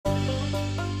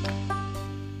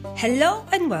Hello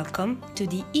and welcome to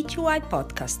the E2I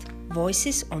podcast,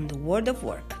 Voices on the World of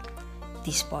Work.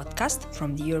 This podcast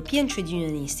from the European Trade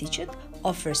Union Institute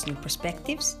offers new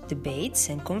perspectives, debates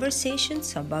and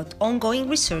conversations about ongoing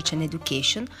research and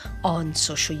education on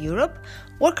social Europe,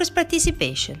 workers'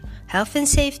 participation, health and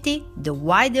safety, the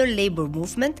wider labor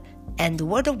movement and the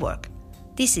world of work.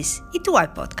 This is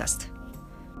E2I podcast.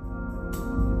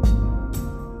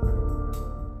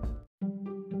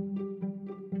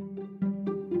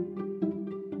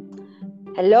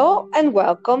 Hello and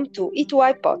welcome to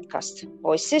E2I podcast,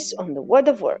 Voices on the World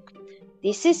of Work.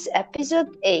 This is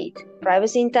episode 8,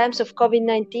 Privacy in Times of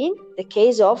COVID-19, the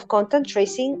case of contact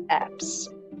tracing apps.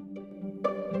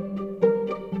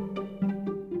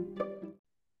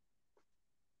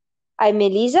 I'm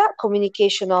Elisa,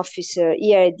 Communication Officer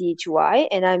here at the E2I,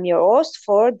 and I'm your host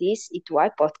for this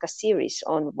E2I podcast series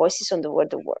on Voices on the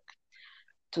World of Work.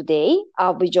 Today,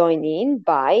 I'll be joined in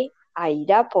by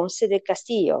Aída Ponce Del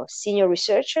Castillo, Senior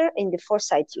Researcher in the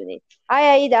Foresight Unit.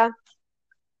 Hi, Aída.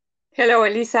 Hello,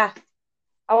 Elisa.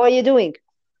 How are you doing?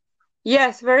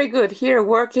 Yes, very good. Here,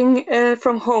 working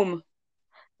from home.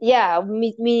 Yeah,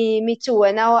 me too.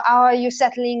 And how are you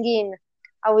settling in?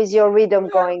 How is your rhythm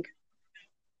going?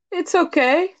 It's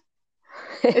okay.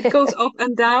 It goes up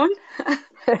and down,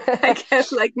 I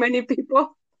guess, like many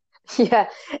people. Yeah,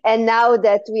 and now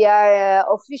that we are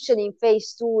officially in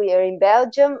phase 2 here in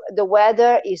Belgium, the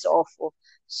weather is awful.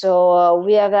 So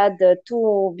we have had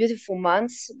 2 beautiful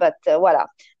months, but voila,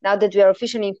 now that we are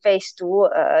officially in phase 2,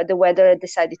 the weather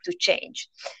decided to change.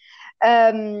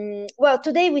 Well,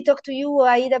 today we talk to you,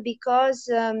 Aída, because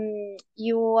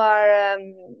you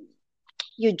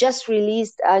just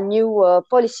released a new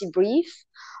policy brief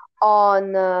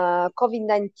on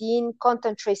COVID-19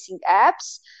 contact tracing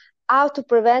apps, how to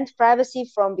prevent privacy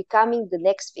from becoming the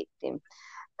next victim.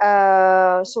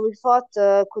 So we thought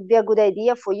could be a good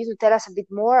idea for you to tell us a bit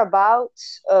more about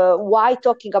why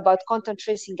talking about contact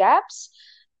tracing apps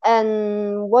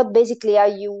and what basically are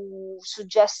you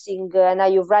suggesting and are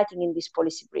you writing in this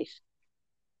policy brief?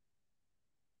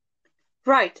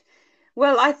 Right.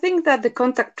 Well, I think that the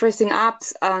contact tracing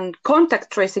apps and contact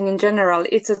tracing in general,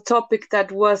 it's a topic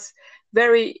that was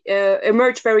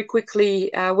emerged very quickly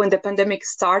when the pandemic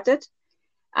started.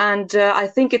 And I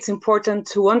think it's important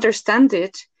to understand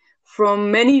it from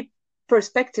many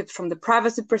perspectives, from the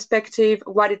privacy perspective,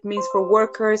 what it means for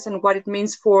workers and what it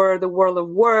means for the world of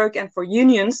work and for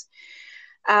unions.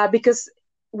 Because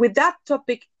with that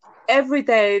topic, every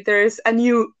day there's a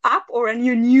new app or a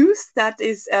new news that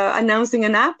is announcing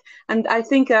an app. And I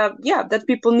think, that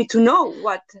people need to know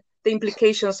what the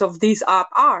implications of this app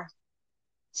are.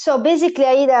 So basically,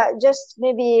 Aída, just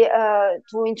maybe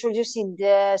to introduce in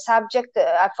the subject,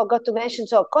 I forgot to mention,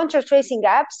 so contact tracing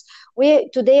apps, we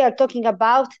today are talking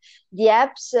about the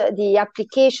apps, the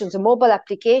applications, the mobile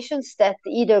applications that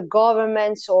either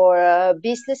governments or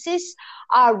businesses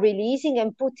are releasing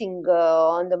and putting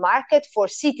on the market for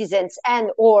citizens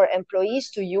and or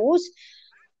employees to use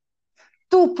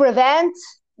to prevent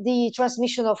the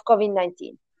transmission of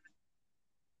COVID-19.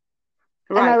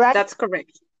 Right, right? That's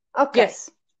correct. Okay. Yes.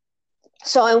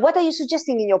 So, and what are you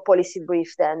suggesting in your policy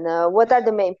brief then? What are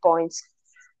the main points?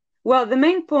 Well, the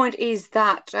main point is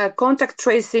that contact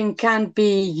tracing can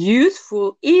be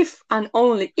useful if and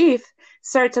only if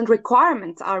certain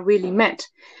requirements are really met,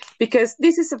 because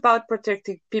this is about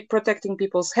protecting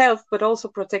people's health, but also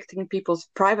protecting people's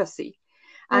privacy.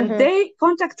 And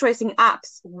contact tracing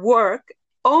apps work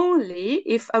only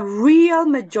if a real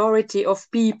majority of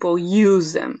people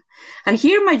use them. And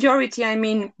here majority, I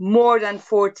mean more than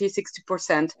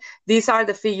 40-60%. These are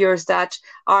the figures that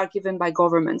are given by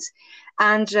governments.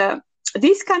 And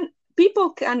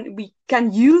people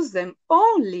can use them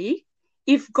only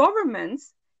if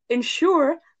governments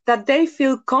ensure that they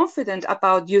feel confident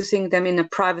about using them in a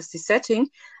privacy setting,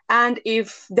 and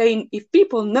if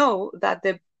people know that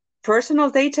the personal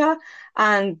data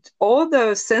and all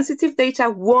the sensitive data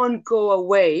won't go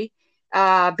away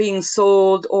being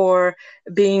sold or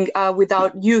being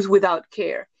without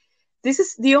care. This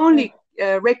is the only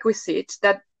requisite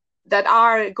that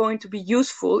are going to be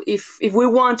useful if we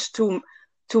want to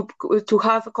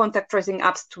have contact tracing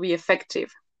apps to be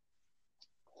effective.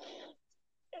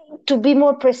 To be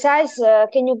more precise,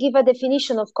 can you give a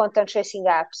definition of contact tracing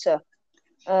apps?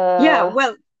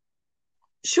 Well,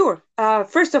 sure.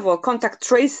 First of all, contact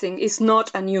tracing is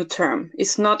not a new term.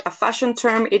 It's not a fashion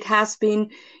term. It has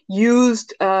been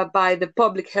used by the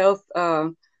public health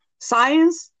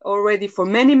science already for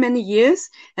many, many years.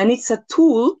 And it's a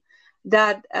tool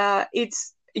that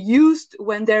it's used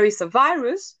when there is a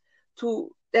virus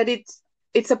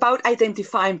it's about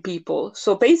identifying people.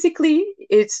 So basically,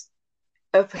 it's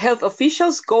health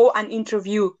officials go and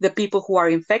interview the people who are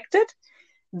infected.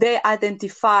 They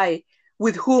identify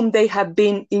with whom they have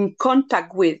been in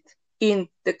contact with in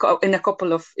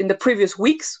the previous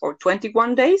weeks or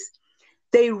 21 days.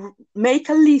 They make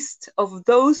a list of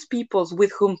those people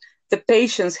with whom the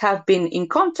patients have been in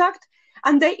contact,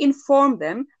 and they inform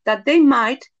them that they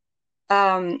might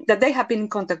that they have been in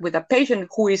contact with a patient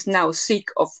who is now sick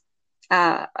of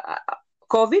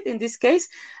COVID in this case,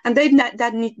 and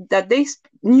that these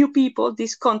new people,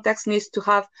 these contacts, needs to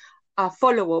have a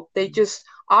follow-up. They just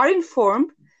are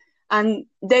informed, and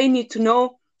they need to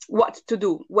know what to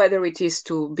do, whether it is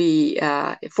to be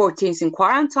 14 days in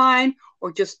quarantine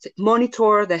or just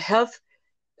monitor the health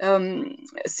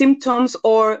symptoms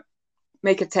or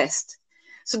make a test.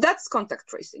 So that's contact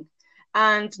tracing.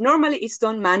 And normally it's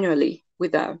done manually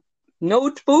with a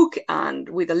notebook and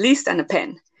with a list and a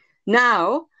pen.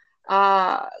 Now,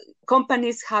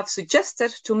 companies have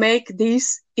suggested to make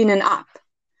this in an app,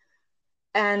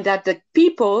 and that the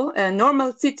people,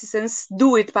 normal citizens,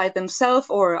 do it by themselves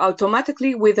or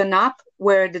automatically with an app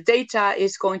where the data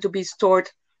is going to be stored,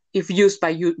 if used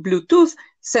by Bluetooth,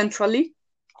 centrally.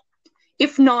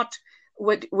 If not,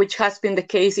 which has been the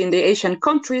case in the Asian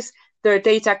countries, their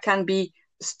data can be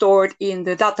stored in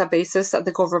the databases that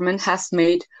the government has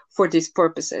made for these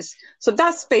purposes. So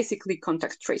that's basically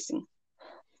contact tracing.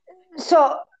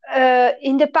 So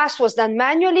in the past was done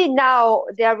manually. Now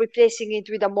they are replacing it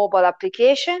with a mobile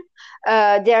application.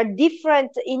 They are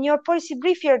different. In your policy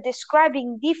brief, you're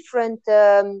describing different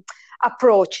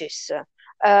approaches,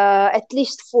 at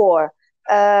least four.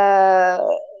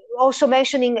 Also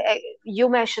mentioning, you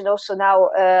mentioned also now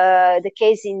the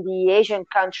case in the Asian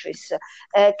countries.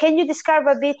 Can you describe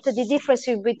a bit the difference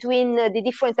between the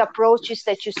different approaches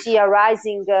that you see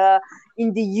arising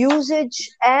in the usage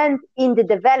and in the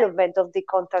development of the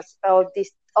contact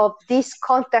of these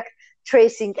contact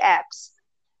tracing apps?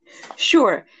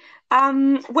 Sure.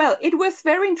 Well, it was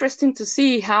very interesting to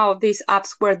see how these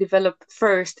apps were developed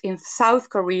first in South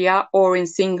Korea or in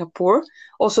Singapore.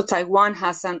 Also, Taiwan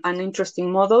has an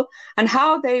interesting model, and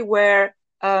how they were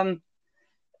kind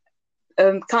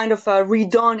of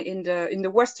redone in the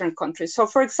Western countries. So,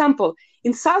 for example,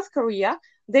 in South Korea,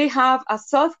 they have a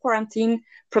self-quarantine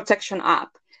protection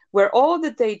app where all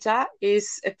the data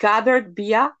is gathered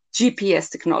via GPS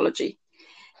technology.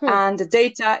 And the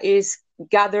data is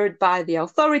gathered by the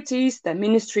authorities, the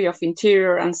Ministry of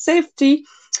Interior and Safety,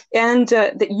 and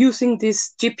using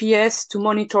this GPS to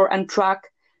monitor and track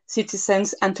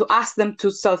citizens and to ask them to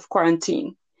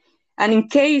self-quarantine. And in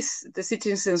case the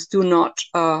citizens do not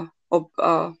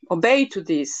obey to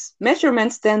these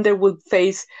measurements, then they will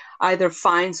face either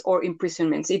fines or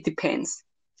imprisonments. It depends.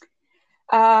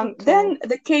 Then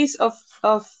the case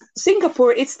of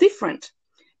Singapore, it's different,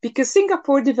 because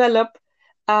Singapore developed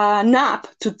an app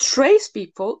to trace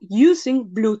people using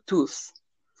Bluetooth.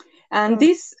 And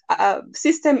this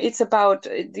system, it's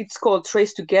called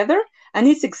Trace Together, and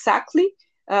it's exactly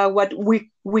what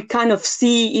we kind of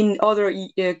see in other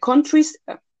countries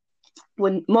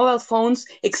when mobile phones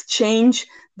exchange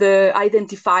the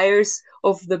identifiers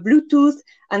of the Bluetooth,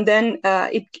 and then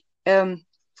it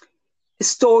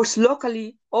stores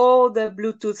locally all the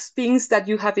Bluetooth pings that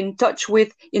you have in touch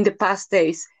with in the past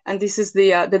days. And this is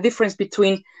the difference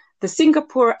between the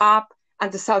Singapore app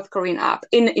and the South Korean app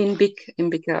in big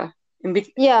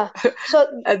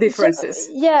differences.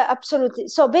 Yeah, absolutely.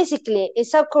 So basically, in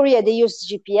South Korea they use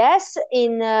GPS.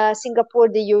 In Singapore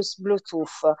they use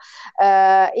Bluetooth.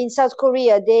 In South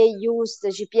Korea they use the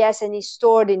GPS and it's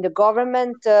stored in the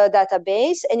government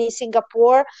database. And in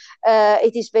Singapore,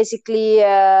 it is basically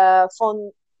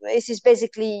phone. It is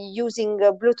basically using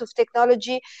Bluetooth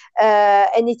technology,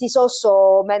 and it is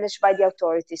also managed by the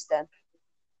authorities then.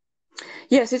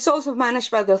 Yes, it's also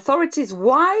managed by the authorities.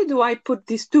 Why do I put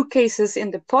these two cases in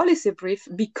the policy brief?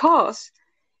 Because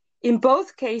in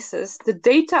both cases, the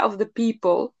data of the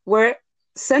people were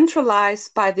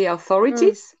centralized by the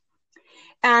authorities.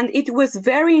 And it was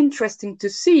very interesting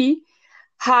to see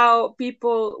how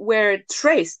people were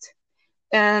traced.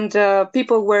 And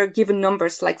people were given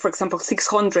numbers, like, for example,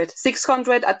 600.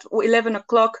 600 at 11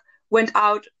 o'clock went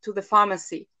out to the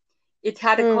pharmacy. It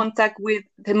had a contact with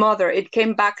the mother. It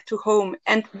came back to home.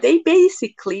 And they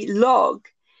basically log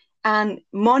and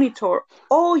monitor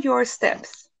all your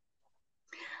steps.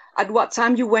 At what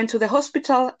time you went to the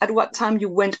hospital, at what time you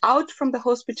went out from the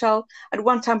hospital, at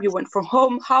what time you went from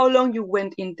home, how long you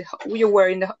went in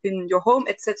your home,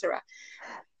 etc.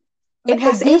 It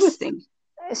has everything.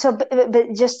 So,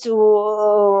 but just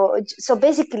to so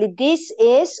basically, this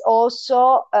is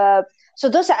also so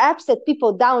those are apps that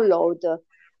people download.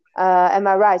 Am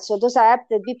I right? So those are apps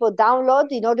that people download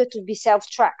in order to be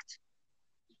self-tracked.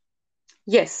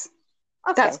 Yes,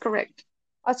 Okay, that's correct.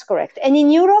 that's correct. And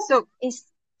in Europe,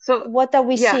 So what are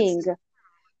we yes. seeing?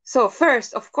 So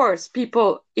first, of course,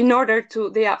 people, in order to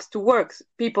the apps to work,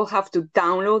 people have to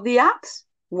download the apps,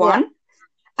 one.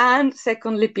 And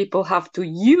secondly, people have to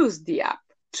use the app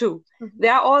too. Mm-hmm.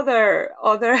 There are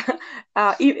other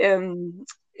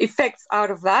effects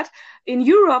out of that. In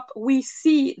Europe, we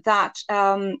see that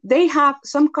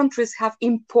some countries have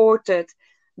imported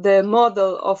the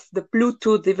model of the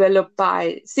Bluetooth developed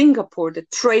by Singapore, the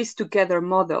trace together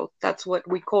model. That's what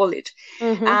we call it.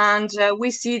 Mm-hmm. And we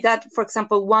see that, for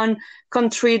example, one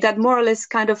country that more or less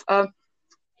kind of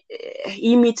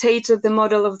imitated the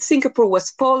model of Singapore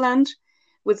was Poland,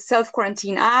 with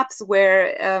self-quarantine apps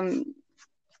where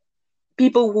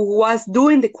people who was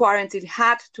doing the quarantine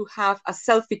had to have a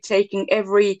selfie taking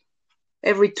every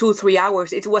 2-3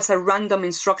 hours. It was a random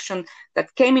instruction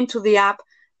that came into the app.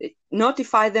 It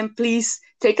notified them, please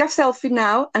take a selfie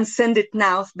now and send it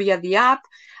now via the app.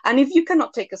 And if you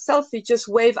cannot take a selfie, just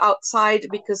wave outside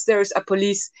because there's a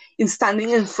police standing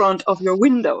in front of your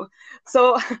window.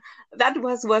 So that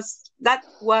was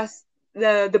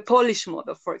the Polish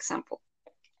model, for example.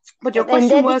 But your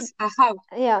question was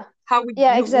how would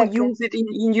you use it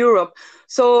in Europe?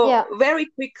 So very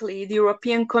quickly, the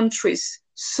European countries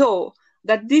saw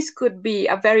that this could be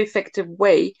a very effective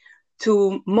way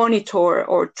to monitor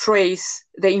or trace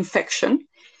the infection.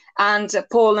 And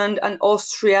Poland and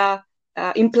Austria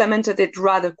implemented it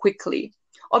rather quickly.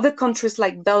 Other countries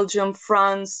like Belgium,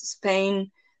 France,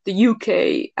 Spain, the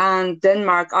UK, and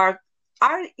Denmark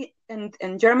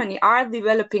and Germany are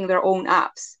developing their own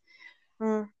apps.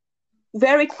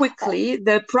 Very quickly,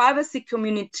 the privacy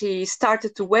community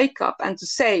started to wake up and to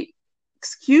say,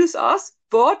 excuse us,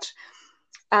 but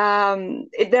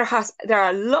there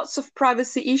are lots of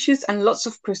privacy issues and lots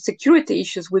of security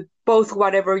issues with both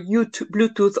whatever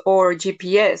Bluetooth or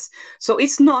GPS. So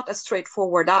it's not a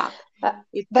straightforward app.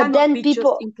 It cannot be just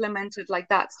implemented like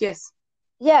that. Yes.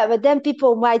 Yeah, but then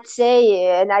people might say,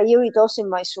 and I hear it also in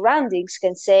my surroundings,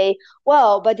 can say,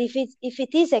 well, but if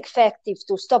it is effective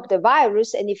to stop the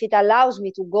virus, and if it allows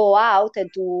me to go out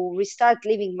and to restart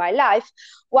living my life,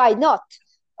 why not?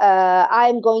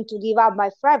 I'm going to give up my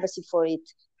privacy for it.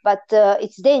 But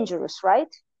it's dangerous,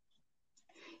 right?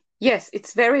 Yes,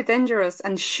 it's very dangerous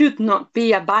and should not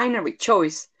be a binary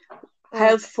choice.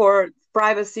 Health for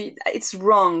privacy, it's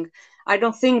wrong. I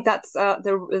don't think that's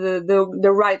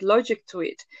the right logic to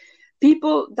it.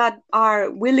 People that are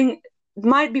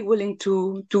might be willing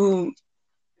to do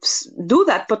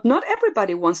that, but not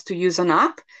everybody wants to use an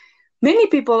app. Many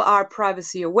people are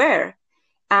privacy aware,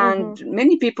 and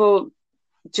many people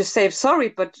just say, sorry,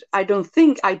 but I don't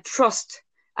think I trust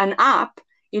an app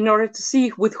in order to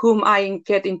see with whom I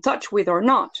get in touch with or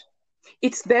not.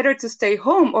 It's better to stay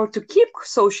home or to keep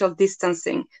social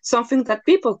distancing, something that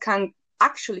people can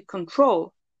actually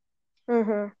control.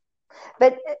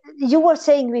 But you were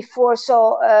saying before,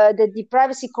 so that the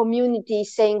privacy community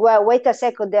is saying, well, wait a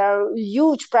second, there are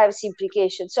huge privacy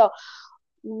implications. So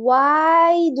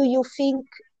why do you think,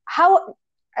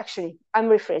 actually, I'm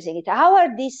rephrasing it. How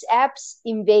are these apps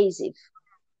invasive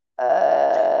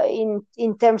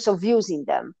in terms of using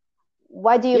them?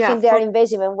 Why do you think they are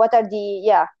invasive, and what are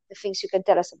the things you can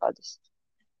tell us about this?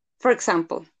 For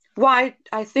example, why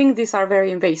I think these are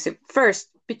very invasive. First,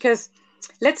 because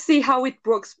let's see how it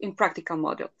works in practical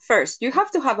model. First, you have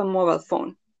to have a mobile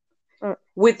phone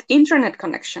with internet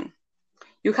connection.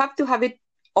 You have to have it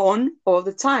on all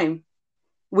the time,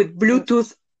 with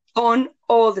Bluetooth on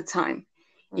all the time.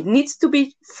 It needs to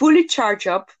be fully charged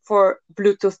up for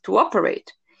Bluetooth to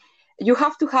operate. You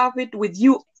have to have it with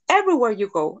you everywhere you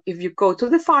go. If you go to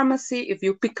the pharmacy, if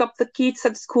you pick up the kids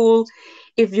at school,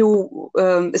 if you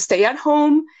stay at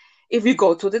home, if you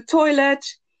go to the toilet,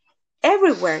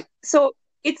 everywhere. So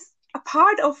it's a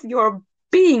part of your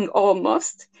being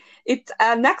almost. It's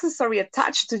an accessory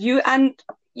attached to you, and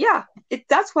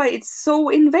that's why it's so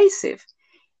invasive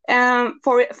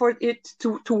for it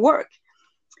to work.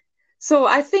 So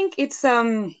I think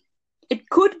it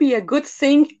could be a good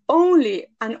thing only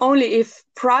if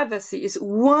privacy is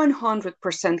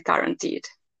 100% guaranteed.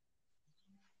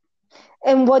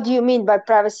 And what do you mean by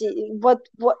privacy?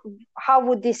 How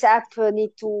would this app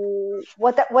need to?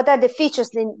 What are the features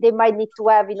they might need to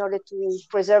have in order to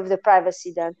preserve the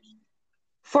privacy then?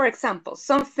 For example,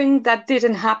 something that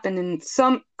didn't happen in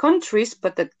some countries,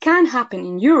 but that can happen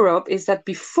in Europe, is that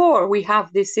before we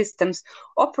have these systems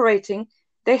operating,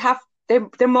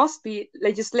 there must be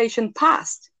legislation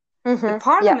passed. The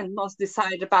parliament must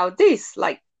decide about this.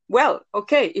 Like, well,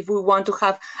 okay, if we want to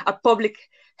have a public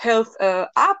health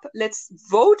app, let's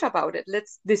vote about it.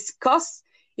 Let's discuss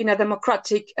in a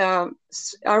democratic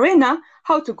arena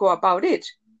how to go about it.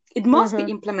 It must be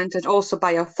implemented also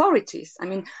by authorities. I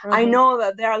mean, I know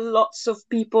that there are lots of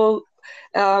people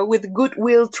with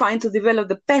goodwill trying to develop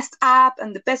the best app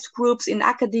and the best groups in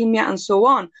academia and so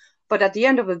on. But at the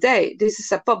end of the day, this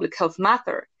is a public health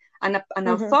matter, and an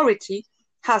authority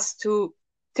has to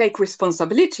take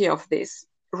responsibility of this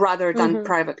rather than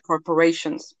private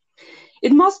corporations.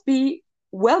 It must be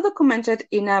well documented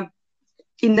in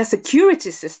a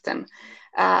security system.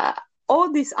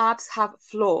 All these apps have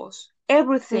flaws.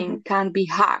 Everything can be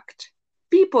hacked.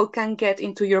 People can get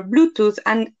into your Bluetooth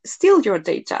and steal your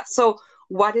data. So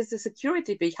what is the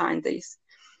security behind this?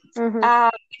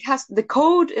 It has the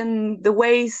code and the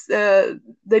ways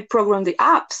they program the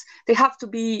apps. They have to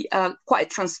be quite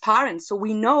transparent, so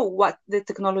we know what the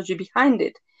technology behind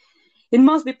it. It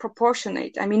must be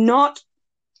proportionate. I mean, not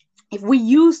if we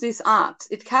use these apps,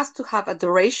 it has to have a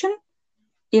duration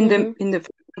in the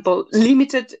for example,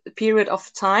 limited period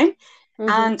of time,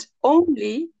 and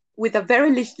only with a very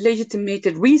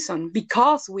legitimated reason,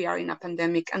 because we are in a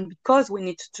pandemic and because we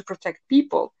need to protect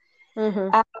people.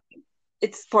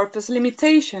 Its purpose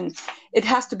limitation. It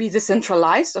has to be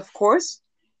decentralized, of course.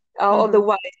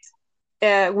 Otherwise,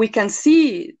 we can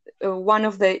see one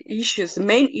of the issues, the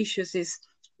main issues is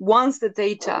once the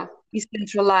data is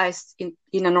centralized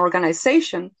in an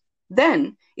organization,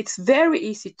 then it's very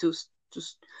easy to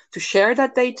share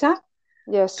that data,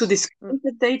 to disclose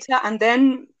the data, and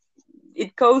then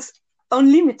it goes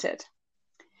unlimited.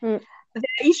 The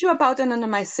issue about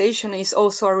anonymization is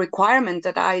also a requirement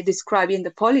that I describe in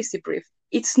the policy brief.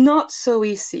 It's not so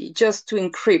easy just to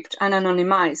encrypt and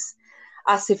anonymize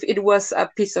as if it was a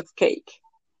piece of cake.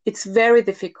 It's very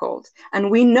difficult.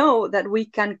 And we know that we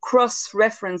can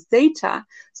cross-reference data.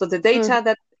 So the data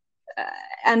that,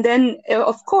 and then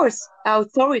of course,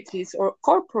 authorities or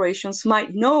corporations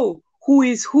might know who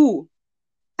is who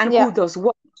and who does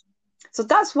what. So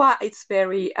that's why it's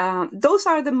very, those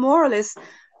are the more or less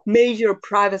major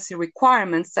privacy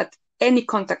requirements that any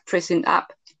contact tracing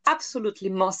app absolutely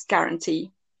must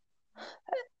guarantee.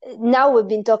 Now we've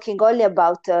been talking only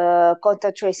about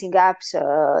contact tracing apps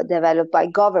developed by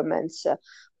governments,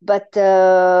 but there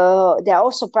are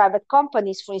also private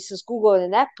companies, for instance, Google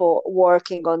and Apple,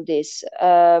 working on this.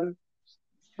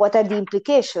 What are the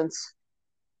implications?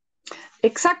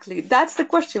 Exactly, that's the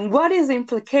question. What is the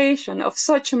implication of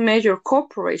such major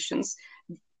corporations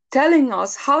telling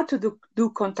us how to do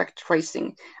contact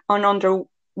tracing and under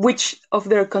which of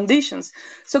their conditions?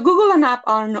 So Google and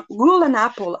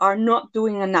Apple are not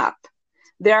doing an app.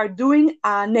 They are doing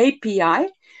an API,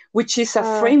 which is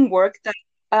a framework that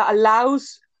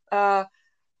allows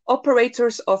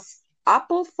operators of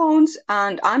Apple phones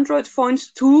and Android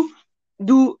phones to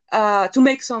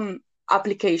make some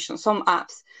applications, some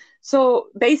apps. So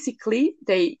basically,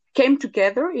 they came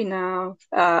together in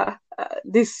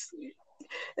this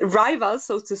rivals,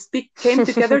 so to speak, came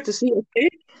together to see, okay,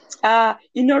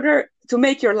 in order to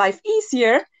make your life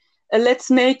easier, let's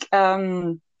make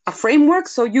a framework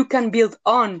so you can build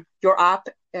on your app,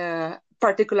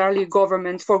 particularly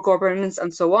for governments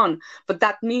and so on. But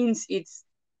that means it's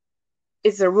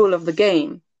a rule of the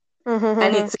game,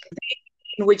 and it's a game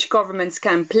in which governments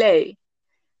can play.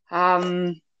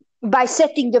 By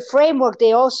setting the framework,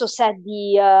 they also set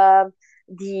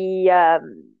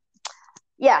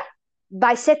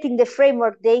by setting the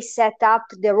framework, they set up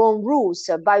their own rules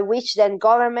by which then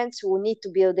governments who need to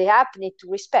build the app need to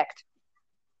respect.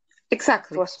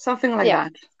 Exactly, something like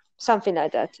that. Something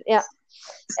like that, yeah.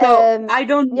 So I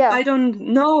don't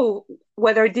know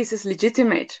whether this is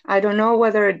legitimate. I don't know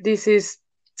whether this is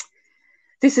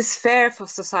fair for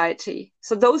society.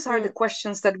 So those are the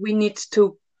questions that we need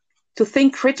to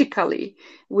think critically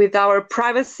with our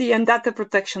privacy and data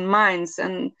protection minds.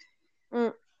 And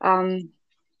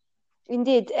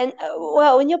indeed, and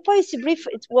well, in your policy brief,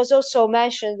 it was also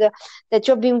mentioned that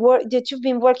you've been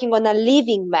working on a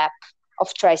living map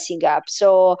of tracing apps.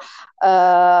 So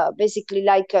basically,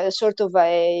 like a sort of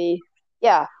a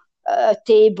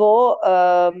table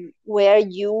where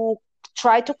you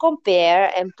try to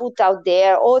compare and put out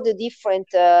there all the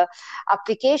different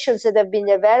applications that have been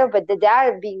developed, but that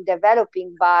are being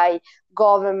developing by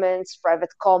governments,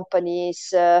 private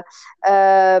companies.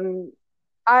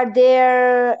 Are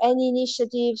there any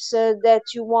initiatives that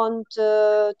you want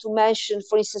to mention,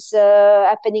 for instance,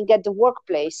 happening at the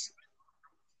workplace?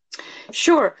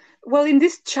 Sure. Well, in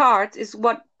this chart is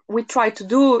what we try to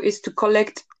do is to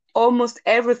collect almost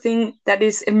everything that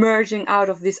is emerging out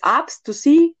of these apps to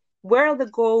see where the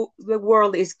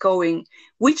world is going,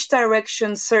 which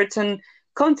direction certain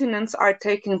continents are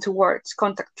taking towards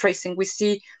contact tracing.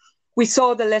 We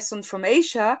saw the lessons from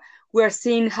Asia. We're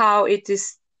seeing how it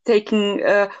is taking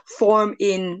form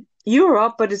in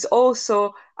Europe, but it's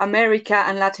also America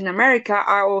and Latin America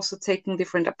are also taking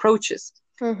different approaches.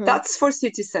 Mm-hmm. That's for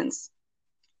citizens.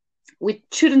 We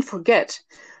shouldn't forget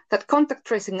that contact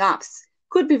tracing apps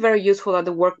could be very useful at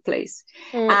the workplace.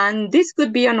 And this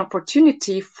could be an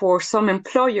opportunity for some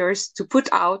employers to put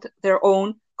out their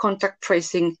own contact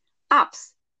tracing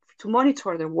apps to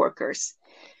monitor their workers.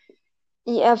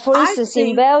 Yeah, for instance,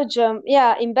 in Belgium,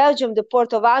 the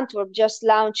Port of Antwerp just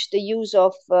launched the use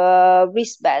of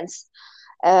wristbands.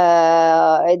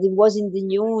 It was in the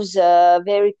news,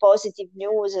 very positive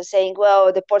news, saying,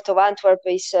 well, the Port of Antwerp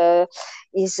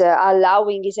is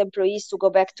allowing its employees to go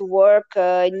back to work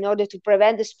in order to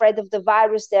prevent the spread of the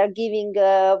virus. They are giving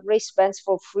wristbands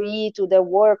for free to their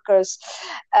workers.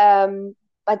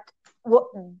 But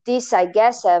this, I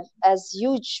guess, has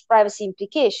huge privacy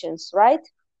implications, right?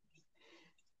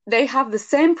 They have the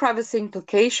same privacy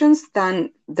implications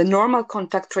than the normal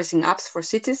contact tracing apps for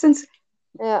citizens,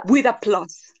 with a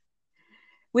plus.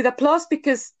 With a plus,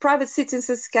 because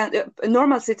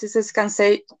normal citizens can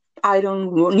say, I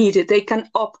don't need it. They can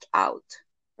opt out.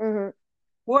 Mm-hmm.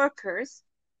 Workers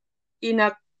in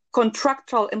a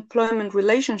contractual employment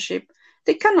relationship,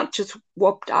 they cannot just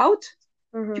opt out.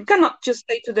 Mm-hmm. You cannot just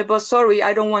say to the boss, sorry,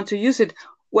 I don't want to use it.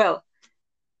 Well,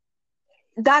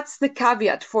 that's the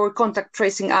caveat for contact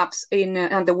tracing apps in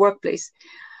the workplace.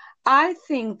 I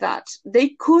think that they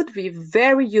could be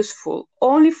very useful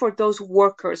only for those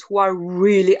workers who are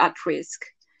really at risk,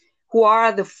 who are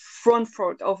at the front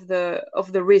of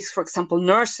the risk, for example,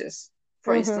 nurses,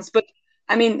 for instance. But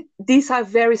I mean, these are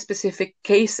very specific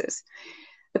cases.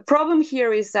 The problem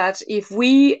here is that if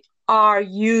we are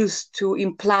used to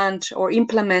implement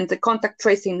the contact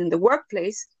tracing in the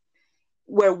workplace,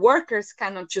 where workers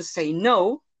cannot just say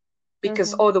no,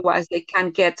 because otherwise they can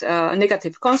get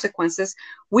negative consequences,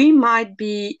 we might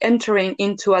be entering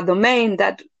into a domain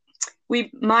that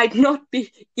we might not be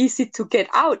easy to get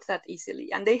out that easily.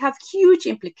 And they have huge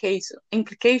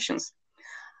implications.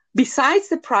 Besides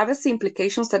the privacy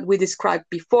implications that we described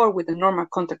before with the normal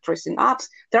contact tracing apps,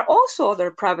 there are also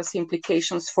other privacy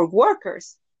implications for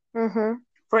workers. Mm-hmm.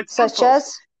 For example, such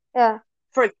as? Yeah.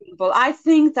 For example, I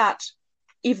think that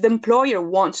if the employer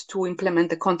wants to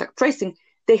implement the contact tracing,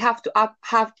 they have to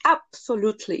have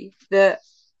absolutely the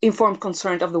informed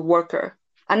consent of the worker.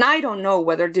 And I don't know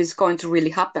whether this is going to really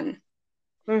happen.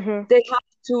 Mm-hmm. They have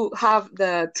to have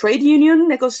the trade union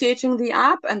negotiating the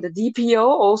app and the DPO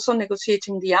also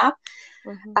negotiating the app,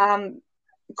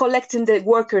 collecting the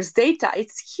workers' data.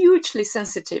 It's hugely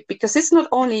sensitive because it's not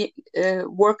only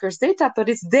workers' data, but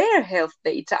it's their health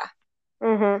data.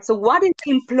 Mm-hmm. So what is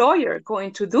the employer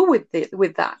going to do with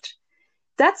that?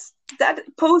 That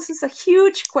poses a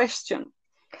huge question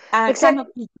and cannot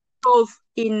be solved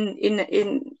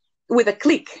in with a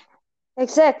click.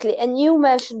 Exactly. And you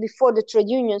mentioned before the trade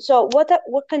union. So what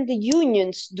can the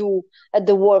unions do at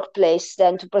the workplace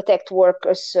then to protect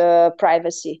workers'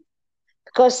 privacy?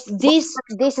 Because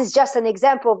this is just an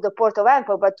example of the Port of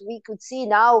Antwerp, but we could see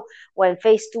now when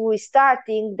phase 2 is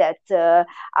starting that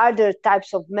other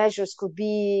types of measures could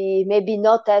be maybe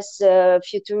not as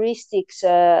futuristic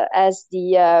as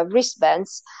the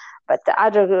wristbands, but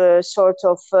other sorts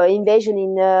of invasion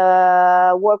in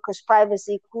workers'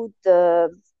 privacy could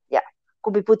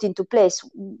be put into place.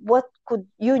 What could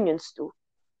unions do?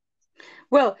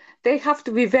 Well, they have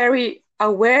to be very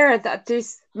aware that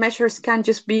these measures can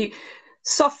just be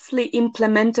softly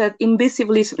implemented,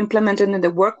 invisibly implemented in the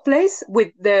workplace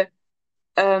with the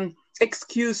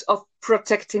excuse of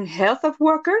protecting health of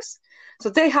workers. So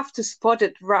they have to spot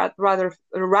it rather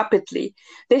rapidly.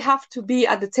 They have to be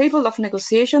at the table of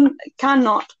negotiation,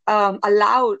 cannot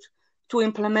allowed to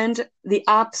implement the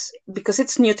apps because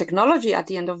it's new technology at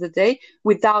the end of the day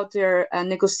without their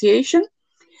negotiation.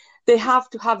 They have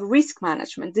to have risk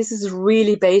management. This is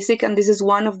really basic, and this is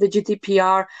one of the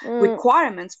GDPR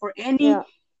requirements for any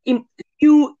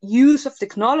new use of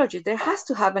technology. There has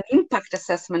to have an impact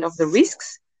assessment of the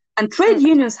risks, and trade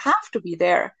unions have to be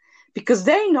there because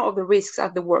they know the risks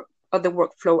of the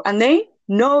workflow, and they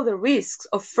know the risks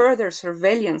of further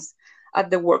surveillance at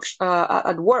the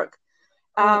work.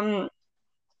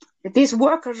 These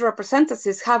workers'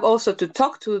 representatives have also to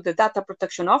talk to the data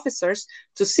protection officers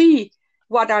to see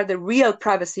what are the real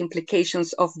privacy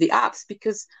implications of the apps,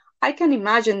 because I can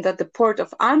imagine that the Port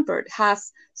of Antwerp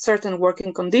has certain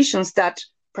working conditions that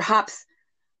perhaps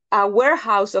a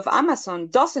warehouse of Amazon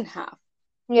doesn't have,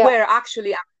 where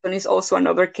actually Amazon is also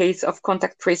another case of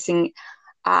contact tracing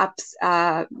apps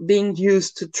being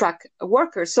used to track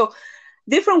workers. So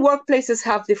different workplaces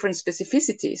have different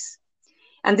specificities.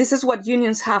 And this is what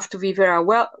unions have to be very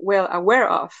well aware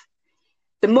of.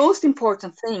 The most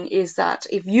important thing is that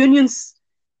if unions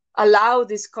allow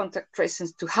these contact tracing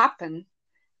to happen,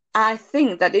 I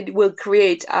think that it will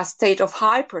create a state of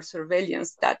hyper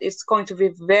surveillance that is going to be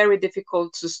very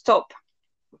difficult to stop.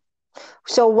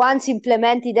 So once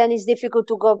implemented, then it's difficult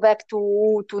to go back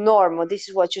to normal. This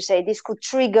is what you say. This could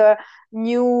trigger a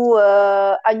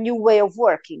new way of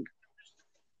working.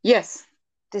 Yes,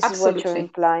 this absolutely. is what you're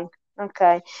implying.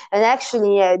 Okay, and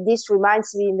actually, this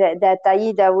reminds me that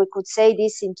Aída, we could say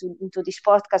this into this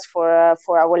podcast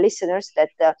for our listeners,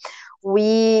 that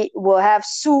we will have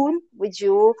soon with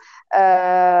you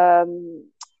a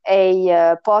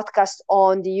podcast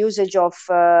on the usage of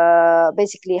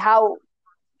basically how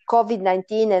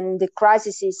COVID-19 and the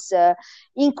crisis is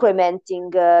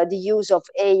incrementing the use of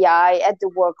AI at the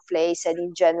workplace and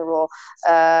in general.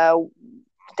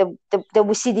 That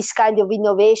we see this kind of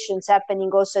innovations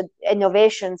happening, also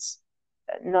innovations,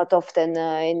 not often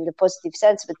in the positive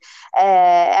sense, but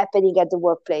happening at the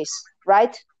workplace,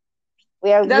 right?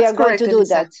 We are going to do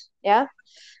that. Yeah,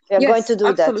 we are going to do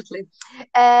absolutely.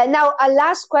 That. Now, a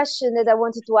last question that I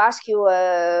wanted to ask you.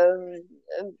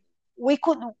 We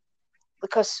could,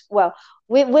 because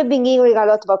we've been hearing a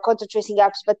lot about contact tracing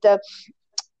apps, but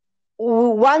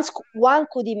one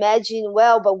could imagine,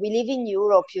 but we live in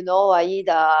Europe,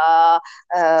 Aída,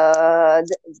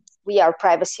 we are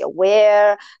privacy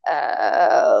aware,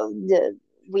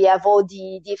 we have all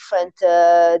the different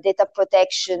data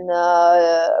protection,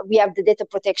 we have the data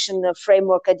protection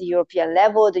framework at the European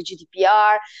level, the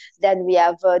GDPR, then we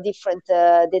have different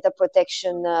data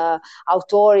protection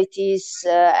authorities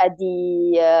at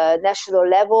the national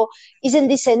level. Isn't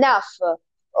this enough?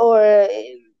 Or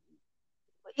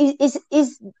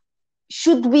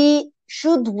should we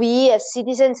as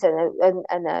citizens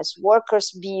and as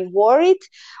workers be worried,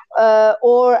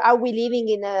 or are we living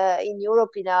in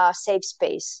Europe in a safe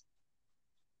space?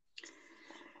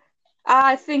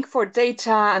 I think for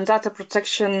data and data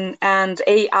protection and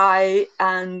AI,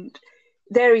 and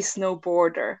there is no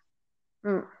border.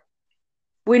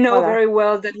 We know very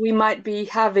well that we might be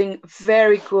having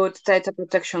very good data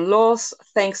protection laws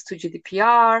thanks to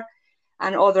GDPR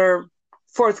and other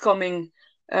forthcoming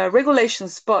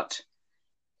regulations, but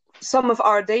some of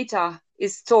our data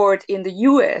is stored in the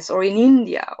US or in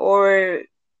India or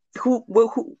who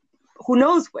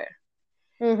knows where.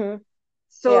 Mm-hmm.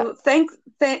 So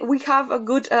we have a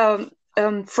good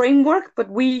framework, but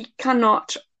we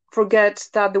cannot forget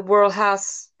that the world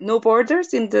has no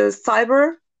borders in the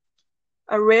cyber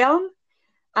realm,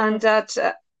 and that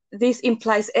this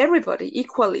implies everybody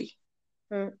equally.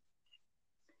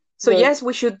 So yes,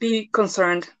 we should be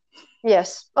concerned.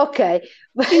 Yes. Okay.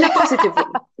 In a positive way.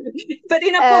 But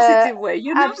in a positive way,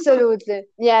 Absolutely.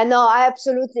 Yeah, no,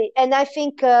 absolutely. And I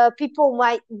think people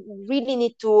might really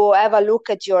need to have a look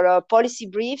at your policy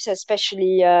briefs,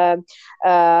 especially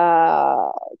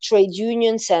trade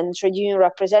unions and trade union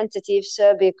representatives,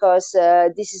 because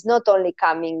this is not only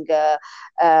coming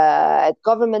at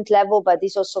government level, but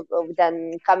it's also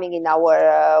then coming in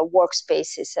our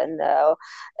workspaces. And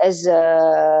as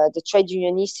the Trade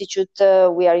Union Institute,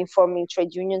 we are informing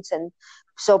trade unions, and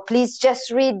so please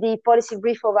just read the policy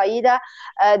brief of Aída.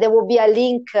 There will be a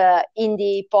link in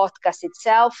the podcast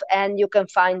itself, and you can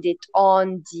find it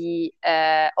on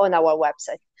our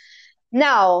website.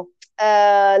 Now,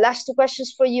 last two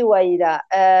questions for you, Aída.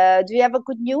 Do you have a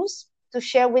good news to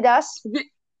share with us?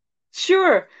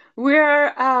 Sure.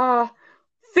 We're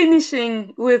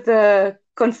finishing with the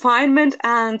confinement,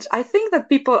 and I think that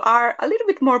people are a little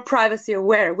bit more privacy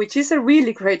aware, which is a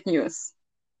really great news.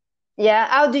 Yeah,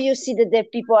 how do you see that the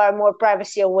people are more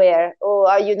privacy aware, or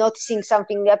are you noticing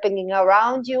something happening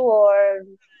around you, or?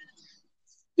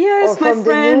 Yes, my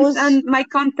friends and my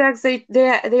contacts,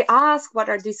 they ask, what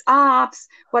are these apps?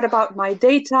 What about my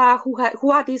data?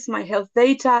 What is my health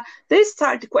data? They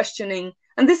start questioning,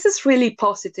 and this is really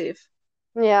positive.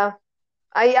 Yeah,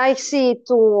 I see it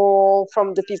too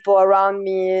from the people around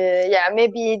me. Yeah,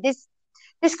 maybe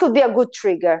this could be a good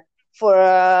trigger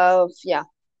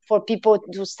for people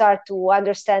to start to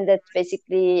understand that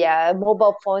basically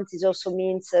mobile phones is also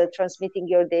means transmitting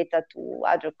your data to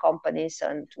other companies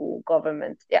and to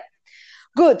government. Yeah,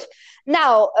 good.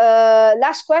 Now,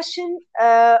 last question.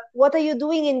 What are you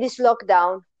doing in this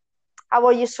lockdown? How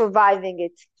are you surviving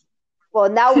it? Well,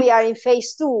 now we are in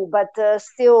phase 2, but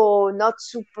still not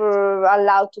super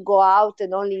allowed to go out,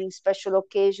 and only in special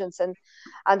occasions and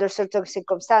under certain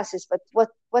circumstances. But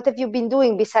what have you been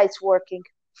doing besides working?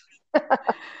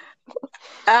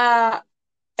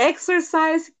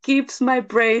 Exercise keeps my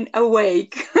brain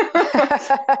awake.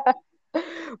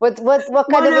 What kind of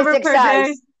 1 hour per day.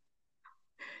 exercise?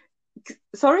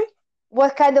 Sorry?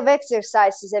 What kind of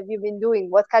exercises have you been doing?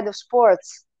 What kind of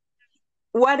sports?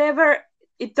 Whatever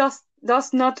it does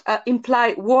not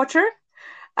imply water.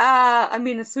 I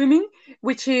mean swimming,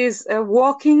 which is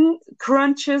walking,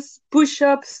 crunches,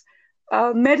 push-ups,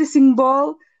 medicine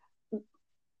ball,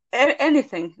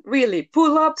 anything really,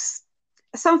 pull-ups,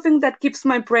 something that keeps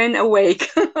my brain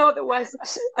awake. Otherwise,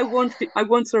 I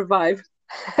won't survive.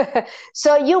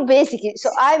 So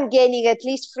I'm gaining at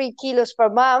least 3 kilos per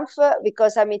month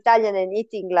because I'm Italian and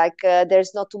eating like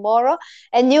there's no tomorrow,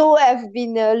 and you have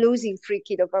been losing 3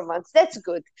 kilos per month. That's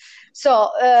good. So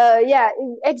yeah,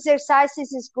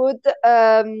 exercises is good,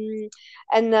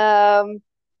 and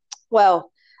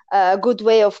well, a good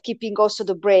way of keeping also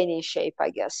the brain in shape,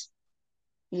 I guess.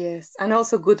 Yes, and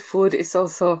also good food is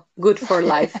also good for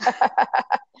life.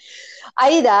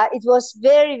 Aída, it was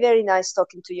very, very nice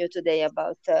talking to you today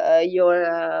about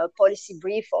your policy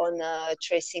brief on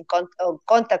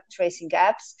contact tracing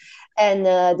apps and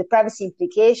the privacy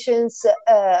implications,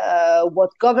 what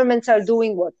governments are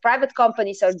doing, what private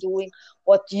companies are doing,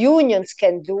 what unions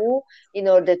can do in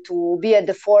order to be at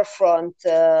the forefront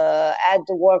at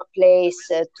the workplace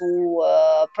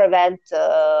to prevent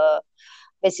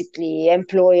basically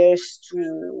employers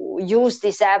to use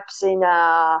these apps in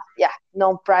a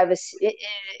non-privacy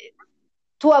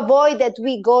to avoid that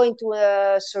we go into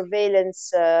a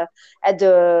surveillance at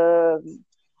the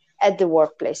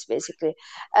workplace, basically.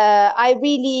 I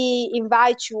really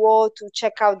invite you all to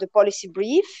check out the policy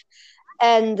brief,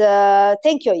 and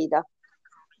thank you, Aída.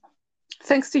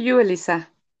 Thanks to you, Elisa.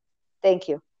 Thank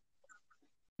you.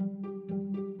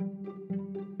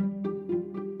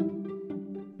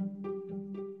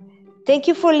 Thank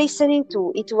you for listening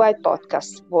to E2I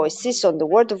Podcast, Voices on the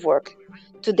World of Work.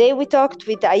 Today we talked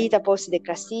with Aída Ponce Del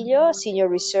Castillo, Senior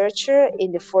Researcher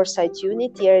in the Foresight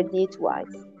Unit here at E2I.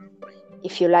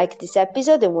 If you like this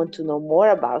episode and want to know more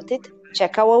about it,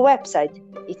 check our website,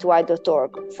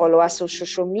 e2i.org. Follow us on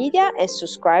social media and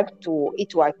subscribe to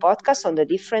E2I Podcast on the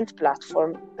different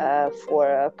platform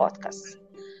for podcasts.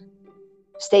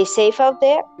 Stay safe out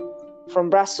there.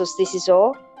 From Brussels, this is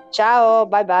all. Ciao,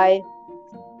 bye-bye.